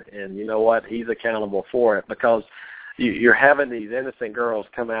stuff, and you know what? He's accountable for it, because you're having these innocent girls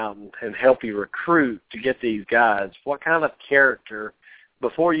come out and help you recruit to get these guys. What kind of character,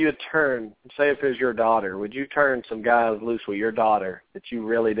 before you turn, say if it was your daughter, would you turn some guys loose with your daughter that you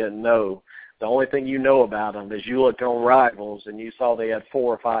really didn't know? The only thing you know about them is you looked on Rivals and you saw they had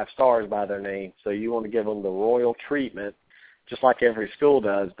 4 or 5 stars by their name, so you want to give them the royal treatment, just like every school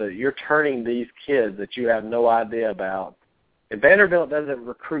does, but you're turning these kids that you have no idea about. And Vanderbilt doesn't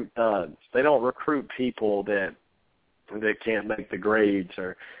recruit thugs. They don't recruit people that can't make the grades,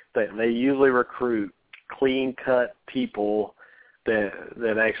 or they usually recruit clean-cut people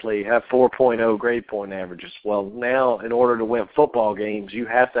that actually have 4.0 grade point averages. Well, now in order to win football games, you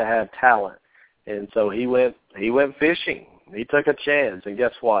have to have talent. And so he went fishing. He took a chance, and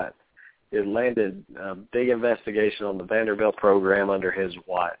guess what? It landed a big investigation on the Vanderbilt program under his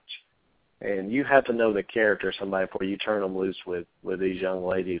watch. And you have to know the character of somebody before you turn them loose with these young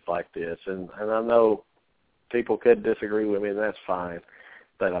ladies like this. And I know people could disagree with me, and that's fine.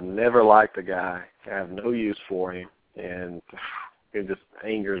 But I've never liked the guy. I have no use for him. And it just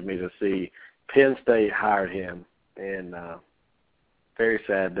angers me to see Penn State hired him. And very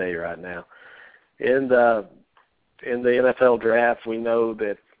sad day right now. In the NFL draft, we know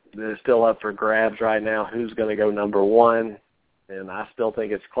that it's still up for grabs right now. Who's going to go number one? And I still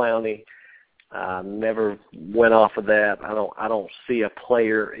think it's Clowney. Never went off of that. I don't see a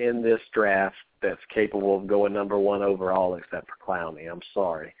player in this draft that's capable of going number one overall except for Clowney. I'm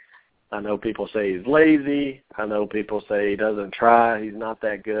sorry. I know people say he's lazy. I know people say he doesn't try. He's not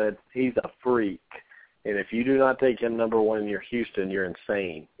that good. He's a freak. And if you do not take him number one in your Houston, you're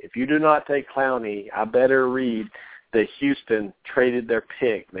insane. If you do not take Clowney, I better read that Houston traded their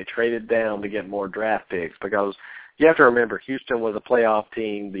pick. They traded down to get more draft picks because you have to remember Houston was a playoff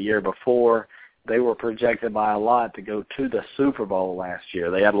team the year before. They were projected by a lot to go to the Super Bowl last year.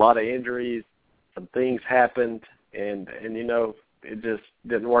 They had a lot of injuries. Some things happened, and it just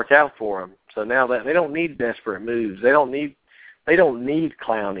didn't work out for them. So now that they don't need desperate moves. They don't need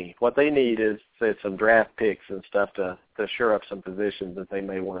Clowney. What they need is some draft picks and stuff to shore up some positions that they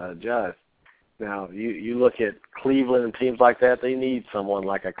may want to adjust. Now, you look at Cleveland and teams like that, they need someone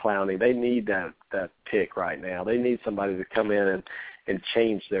like a Clowney. They need that pick right now. They need somebody to come in and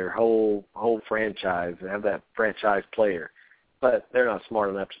change their whole franchise and have that franchise player. But they're not smart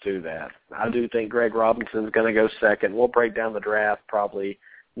enough to do that. I do think Greg Robinson's going to go second. We'll break down the draft probably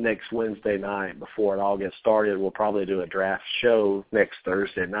next Wednesday night before it all gets started. We'll probably do a draft show next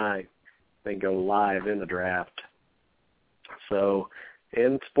Thursday night and go live in the draft. So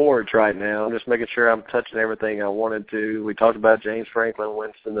in sports right now, I'm just making sure I'm touching everything I wanted to. We talked about James Franklin,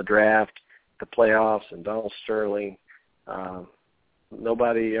 Winston, the draft, the playoffs, and Donald Sterling.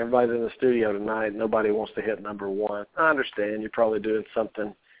 Everybody's in the studio tonight. Nobody wants to hit number one. I understand you're probably doing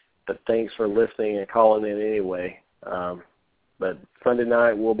something, but thanks for listening and calling in anyway. But Sunday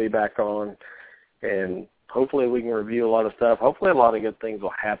night we'll be back on, and hopefully we can review a lot of stuff. Hopefully a lot of good things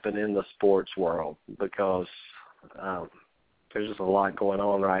will happen in the sports world because there's just a lot going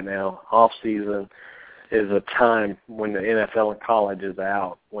on right now. Off season is a time when the NFL and college is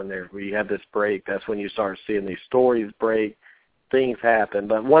out. When you have this break, that's when you start seeing these stories break. Things happen.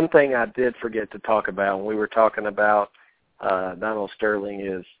 But one thing I did forget to talk about when we were talking about Donald Sterling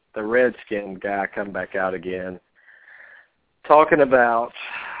is the Redskin guy come back out again, talking about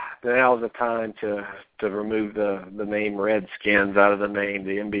now's the time to remove the name Redskins out of the name.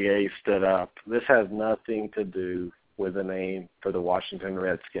 The NBA stood up. This has nothing to do with the name for the Washington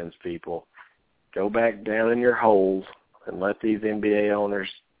Redskins, people. Go back down in your holes and let these NBA owners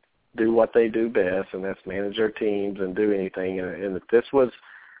do what they do best, and that's manage their teams and do anything. And if this was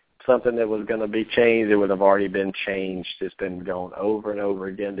something that was going to be changed, it would have already been changed. It's been going over and over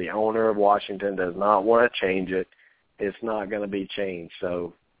again. The owner of Washington does not want to change it. It's not going to be changed.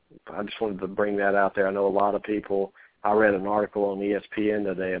 So I just wanted to bring that out there. I know a lot of people, I read an article on ESPN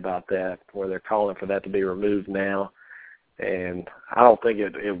today about that where they're calling for that to be removed now. And I don't think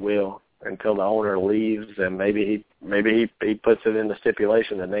it will until the owner leaves, and maybe he puts it in the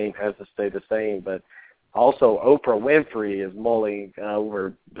stipulation the name has to stay the same. But also Oprah Winfrey is mulling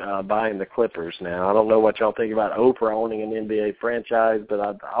over buying the Clippers now. I don't know what y'all think about Oprah owning an NBA franchise, but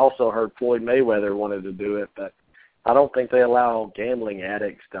I also heard Floyd Mayweather wanted to do it, but I don't think they allow gambling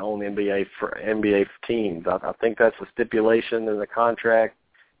addicts to own NBA teams. I think that's a stipulation in the contract.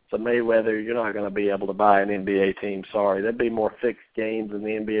 So Mayweather, you're not going to be able to buy an NBA team. Sorry. There'd be more fixed games in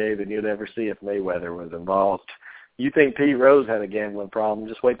the NBA than you'd ever see if Mayweather was involved. You think Pete Rose had a gambling problem,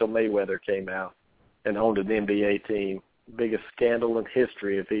 just wait till Mayweather came out and owned an NBA team. Biggest scandal in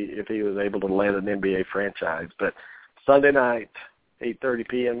history if he was able to land an NBA franchise. But Sunday night, 8:30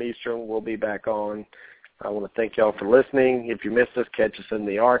 p.m. Eastern, we'll be back on. I want to thank y'all for listening. If you missed us, catch us in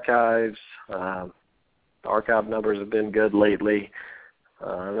the archives. The archive numbers have been good lately.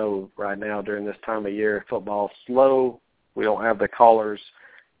 I know right now during this time of year, football's slow. We don't have the callers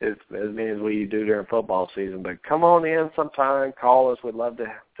as many as we do during football season. But come on in sometime. Call us. We'd love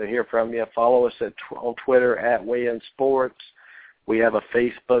to hear from you. Follow us on Twitter at Weigh In Sports. We have a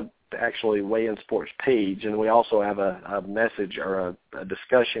Facebook, actually, Weigh In Sports page, and we also have a message or a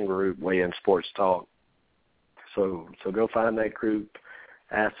discussion group, Weigh In Sports Talk. So go find that group.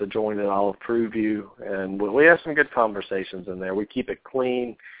 Ask to join it. I'll approve you. And we have some good conversations in there. We keep it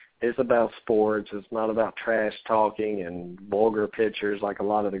clean. It's about sports. It's not about trash talking and vulgar pictures like a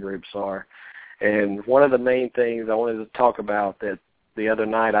lot of the groups are. And one of the main things I wanted to talk about that the other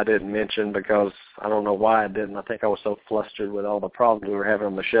night I didn't mention because I don't know why I didn't. I think I was so flustered with all the problems we were having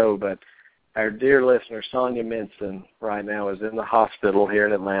on the show. But our dear listener, Sonia Minson, right now is in the hospital here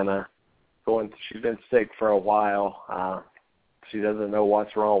in Atlanta. She's been sick for a while. She doesn't know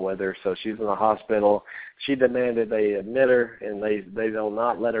what's wrong with her, so she's in the hospital. She demanded they admit her, and they will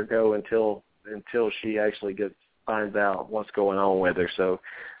not let her go until she actually finds out what's going on with her. So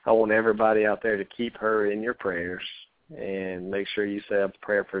I want everybody out there to keep her in your prayers, and make sure you say a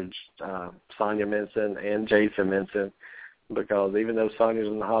prayer for Sonia Minson and Jason Minson, because even though Sonia's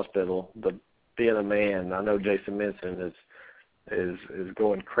in the hospital, being a man, I know Jason Minson is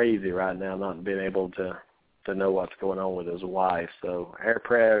going crazy right now, not being able to know what's going on with his wife. So our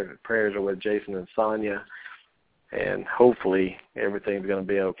prayers are with Jason and Sonia, and hopefully everything's going to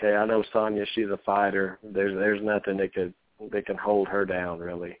be okay. I know Sonia, she's a fighter. There's nothing that can hold her down,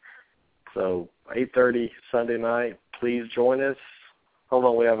 really. So 8:30 Sunday night, please join us. Hold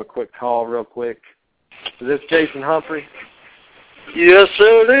on, we have a quick call real quick. Is this Jason Humphrey? Yes,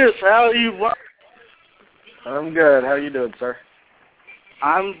 sir, it is. How are you? I'm good. How are you doing, sir?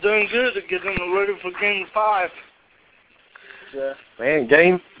 I'm doing good. Getting ready for Game 5. Man,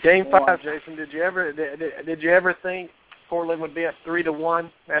 Game 5, Jason. Did you ever think Portland would be at 3-1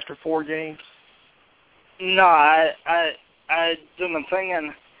 after 4 games? No, I didn't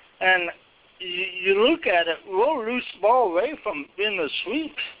think, and you look at it, we'll lose ball away from being a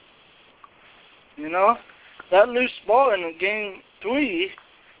sweep. You know, that loose ball in Game 3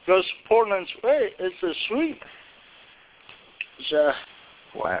 goes Portland's way. It's a sweep. So.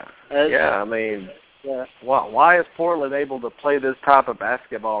 Wow. Yeah, I mean, why is Portland able to play this type of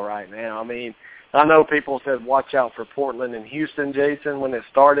basketball right now? I mean, I know people said watch out for Portland and Houston, Jason, when it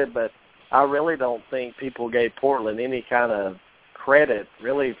started, but I really don't think people gave Portland any kind of credit.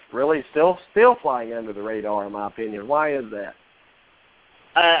 Really still flying under the radar, in my opinion. Why is that?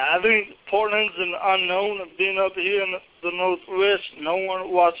 I think Portland's an unknown. Being up here in the Northwest, no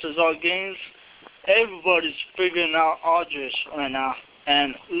one watches our games. Everybody's figuring out Aldridge right now.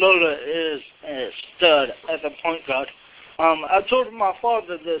 And Lola is a stud at the point guard. I told my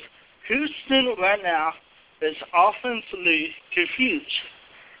father this. Houston right now is offensively confused.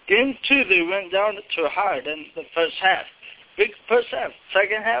 Game 2, they went down to higher than the first half. Big first half.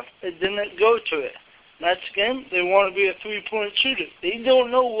 Second half, it didn't go to it. Next game, they want to be a three-point shooter. They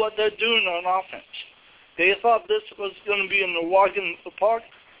don't know what they're doing on offense. They thought this was going to be in the walk in the park.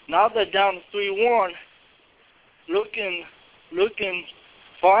 Now they're down to 3-1, looking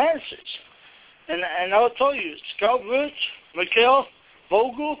for answers. And I'll tell you, Scott Rich, Mikal,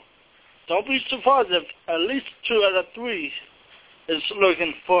 Vogel, don't be surprised if at least 2 out of 3 is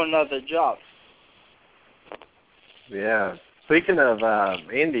looking for another job. Yeah. Speaking of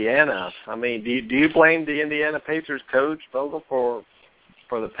Indiana, I mean, do you blame the Indiana Pacers coach, Vogel, for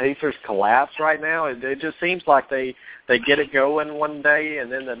the Pacers' collapse right now? It just seems like they get it going one day, and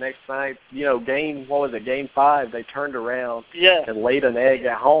then the next night, Game 5, they turned around and laid an egg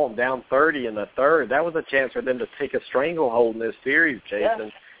at home, down 30 in the third. That was a chance for them to take a stranglehold in this series, Jason,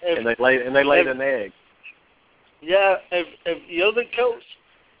 and they laid an egg. Yeah, if you're the coach,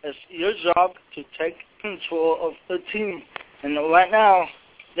 it's your job to take control of the team. And right now,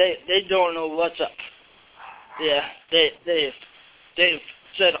 they don't know what's up. Yeah, they've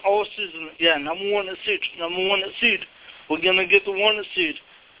said all season, number one seed. We're going to get the 1 seed.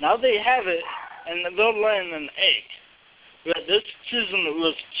 Now they have it, and they're laying an egg. Yeah, this season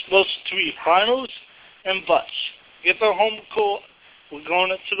was supposed to be finals and bust. Get their home court. We're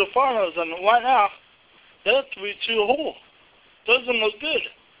going into the finals, and right now, they're 3-2 whole. Doesn't look good.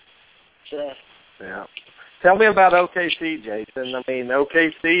 So, yeah. Tell me about OKC, Jason. I mean,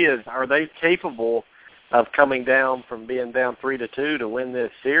 OKC, are they capable of coming down from being down 3-2 to win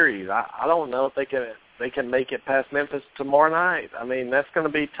this series? I don't know if they can make it past Memphis tomorrow night. I mean, that's going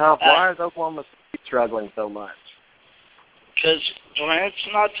to be tough. Why is Oklahoma City struggling so much? Because Durant's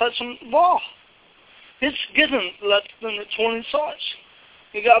not touching the ball. It's getting less than the 20 shots.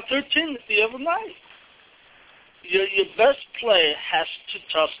 He got 13 the other night. Your best player has to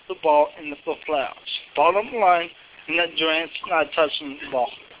touch the ball in the playoffs. Bottom line, and that Durant's not touching the ball.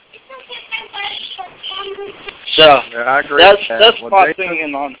 So I agree that's my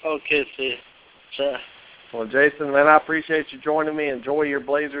opinion on OKC. So. Well, Jason, man, I appreciate you joining me. Enjoy your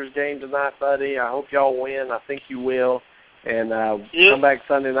Blazers game tonight, buddy. I hope y'all win. I think you will. And come back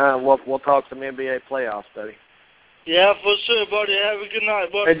Sunday night, and we'll talk some NBA playoffs, buddy. Yeah, for sure, buddy. Have a good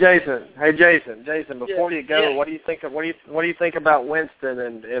night, buddy. Hey, Jason. Before you go, what do you think about Winston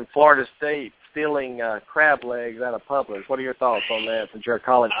and Florida State stealing crab legs out of Publix? What are your thoughts on that? Since you're a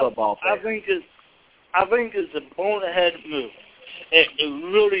college football fan, I think it's a bonehead move. It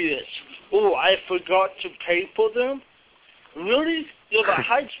really is. Oh, I forgot to pay for them. really? You're the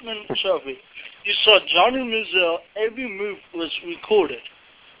Heisman Trophy. You saw Johnny Manziel. Every move was recorded.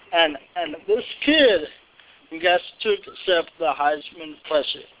 And this kid, you guys took accept the Heisman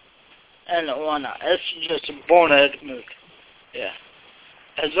pressure. And why not? It's just a bonehead move. Yeah.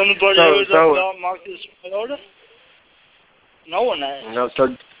 Has anybody heard about Marcus Mariota? No one has. No.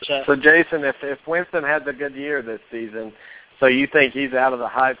 So Jason, if Winston had the good year this season, so you think he's out of the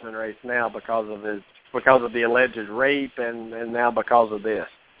Heisman race now because of the alleged rape and now because of this?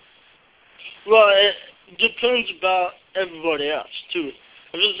 Well, it depends about everybody else too.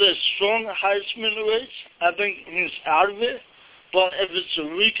 If it's a strong Heisman race, I think he's out of it. But if it's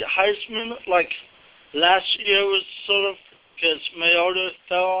a weak Heisman, like last year was sort of because Mariota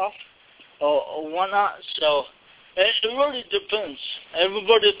fell off or whatnot, so it really depends.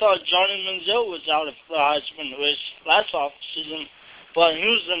 Everybody thought Johnny Manziel was out of the Heisman race last offseason, but he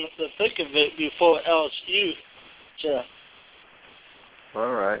was in the thick of it before LSU. So.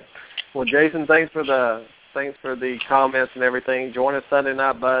 All right. Well, Jason, thanks for the comments and everything. Join us Sunday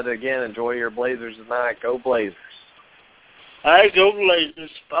night, bud. Again, enjoy your Blazers tonight. Go Blazers. All right, go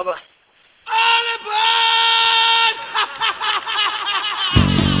Blazers. Bye-bye.